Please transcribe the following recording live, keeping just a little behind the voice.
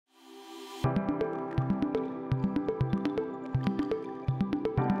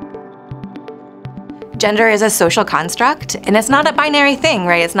Gender is a social construct, and it's not a binary thing,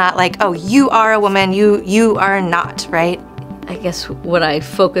 right? It's not like, oh, you are a woman, you are not, right? I guess what I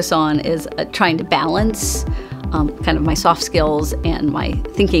focus on is trying to balance kind of my soft skills and my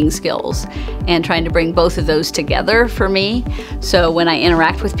thinking skills, and trying to bring both of those together for me. So when I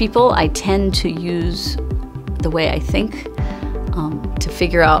interact with people, I tend to use the way I think to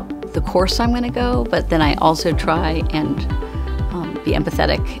figure out the course I'm going to go, but then I also try and be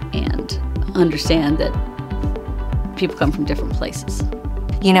empathetic and understand that people come from different places.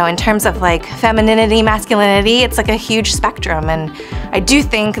 You know, in terms of like femininity, masculinity, it's like a huge spectrum, and I do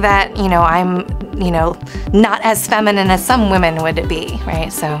think that, you know, I'm, you know, not as feminine as some women would be,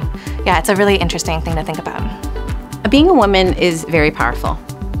 right? So yeah, it's a really interesting thing to think about. Being a woman is very powerful.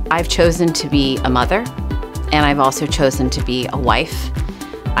 I've chosen to be a mother, and I've also chosen to be a wife.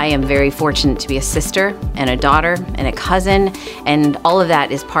 I am very fortunate to be a sister and a daughter and a cousin, and all of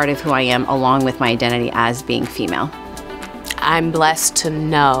that is part of who I am, along with my identity as being female. I'm blessed to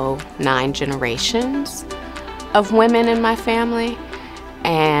know 9 generations of women in my family,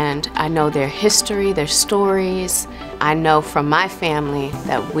 and I know their history, their stories. I know from my family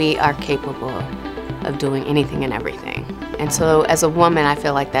that we are capable of doing anything and everything. And so as a woman, I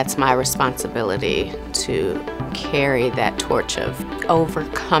feel like that's my responsibility to carry that torch of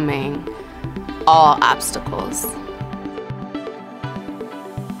overcoming all obstacles.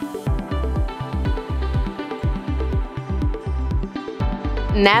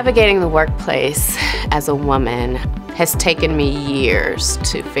 Navigating the workplace as a woman has taken me years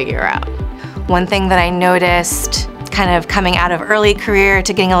to figure out. One thing that I noticed kind of coming out of early career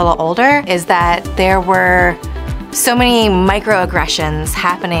to getting a little older is that there were so many microaggressions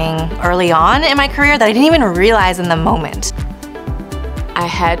happening early on in my career that I didn't even realize in the moment. I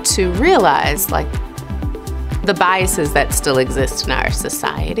had to realize like the biases that still exist in our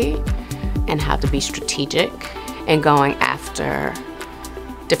society and how to be strategic in going after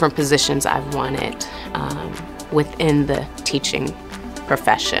different positions I've wanted within the teaching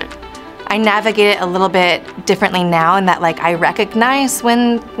profession. I navigate it a little bit differently now, in that like I recognize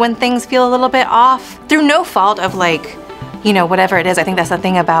when things feel a little bit off through no fault of like, you know, whatever it is. I think that's the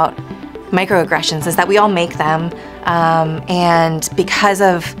thing about microaggressions, is that we all make them, and because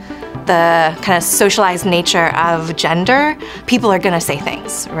of the kind of socialized nature of gender, people are gonna say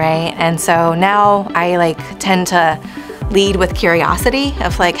things, right? And so now I like tend to lead with curiosity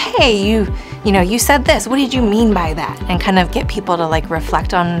of like, hey, you know, you said this, what did you mean by that? And kind of get people to like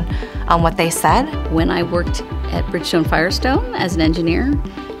reflect on what they said. When I worked at Bridgestone Firestone as an engineer,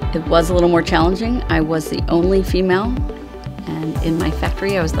 it was a little more challenging. I was the only female, and in my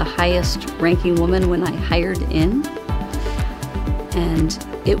factory I was the highest ranking woman when I hired in. And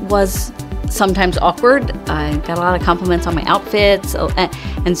it was sometimes awkward. I got a lot of compliments on my outfits,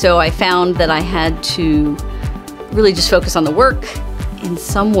 and so I found that I had to really just focus on the work. In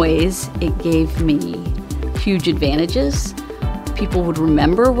some ways, it gave me huge advantages. People would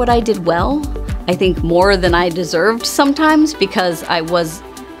remember what I did well, I think more than I deserved sometimes, because I was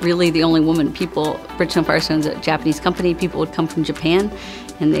really the only woman. Bridgestone Firestone's a Japanese company, people would come from Japan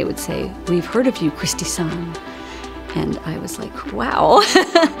and they would say, "We've heard of you, Christy-san." And I was like, wow.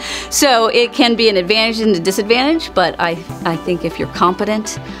 So it can be an advantage and a disadvantage, but I think if you're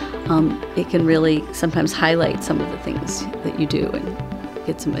competent, it can really sometimes highlight some of the things that you do and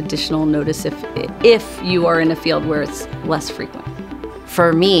get some additional notice if you are in a field where it's less frequent.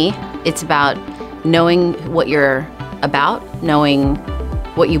 For me, it's about knowing what you're about, knowing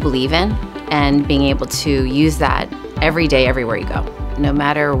what you believe in, and being able to use that every day, everywhere you go. No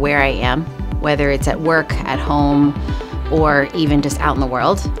matter where I am, whether it's at work, at home, or even just out in the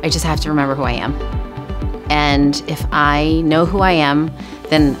world, I just have to remember who I am. And if I know who I am,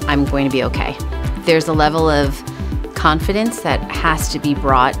 then I'm going to be okay. There's a level of confidence that has to be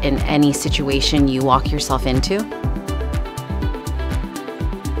brought in any situation you walk yourself into.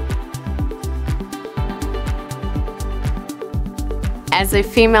 As a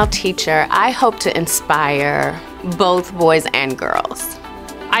female teacher, I hope to inspire both boys and girls.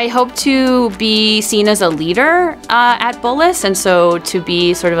 I hope to be seen as a leader at Bullis, and so to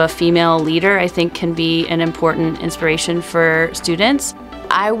be sort of a female leader, I think, can be an important inspiration for students.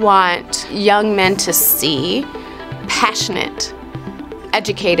 I want young men to see passionate,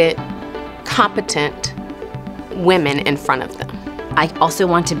 educated, competent women in front of them. I also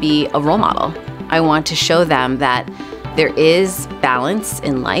want to be a role model. I want to show them that there is balance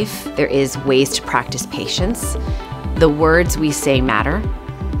in life. There is ways to practice patience. The words we say matter.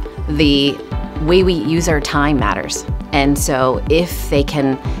 The way we use our time matters. And so if they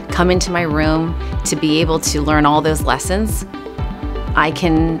can come into my room to be able to learn all those lessons, I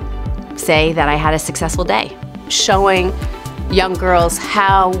can say that I had a successful day. Showing young girls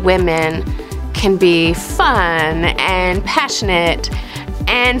how women can be fun and passionate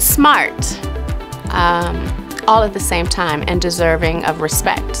and smart, all at the same time, and deserving of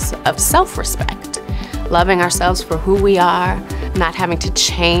respect, of self-respect. Loving ourselves for who we are, not having to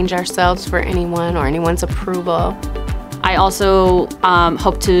change ourselves for anyone or anyone's approval. I also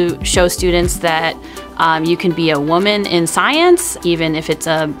hope to show students that you can be a woman in science, even if it's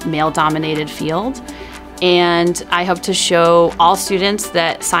a male-dominated field. And I hope to show all students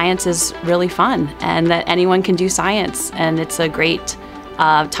that science is really fun and that anyone can do science, and it's a great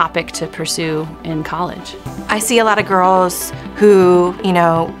topic to pursue in college. I see a lot of girls who, you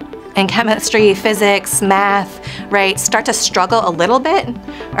know, in chemistry, physics, math, right, start to struggle a little bit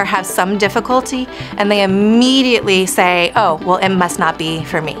or have some difficulty, and they immediately say, oh, well, it must not be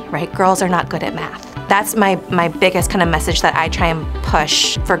for me, right? Girls are not good at math. That's my biggest kind of message that I try and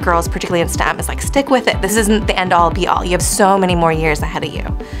push for girls, particularly in STEM, is like, stick with it. This isn't the end all be all. You have so many more years ahead of you.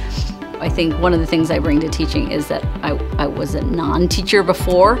 I think one of the things I bring to teaching is that I was a non-teacher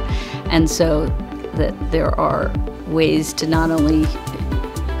before, and so that there are ways to not only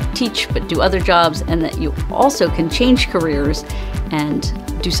teach but do other jobs, and that you also can change careers and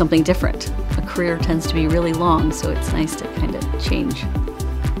do something different. A career tends to be really long, so it's nice to kind of change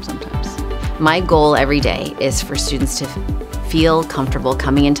sometimes. My goal every day is for students to feel comfortable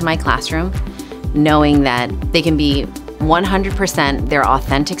coming into my classroom, knowing that they can be 100% their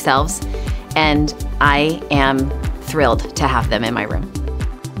authentic selves, and I am thrilled to have them in my room.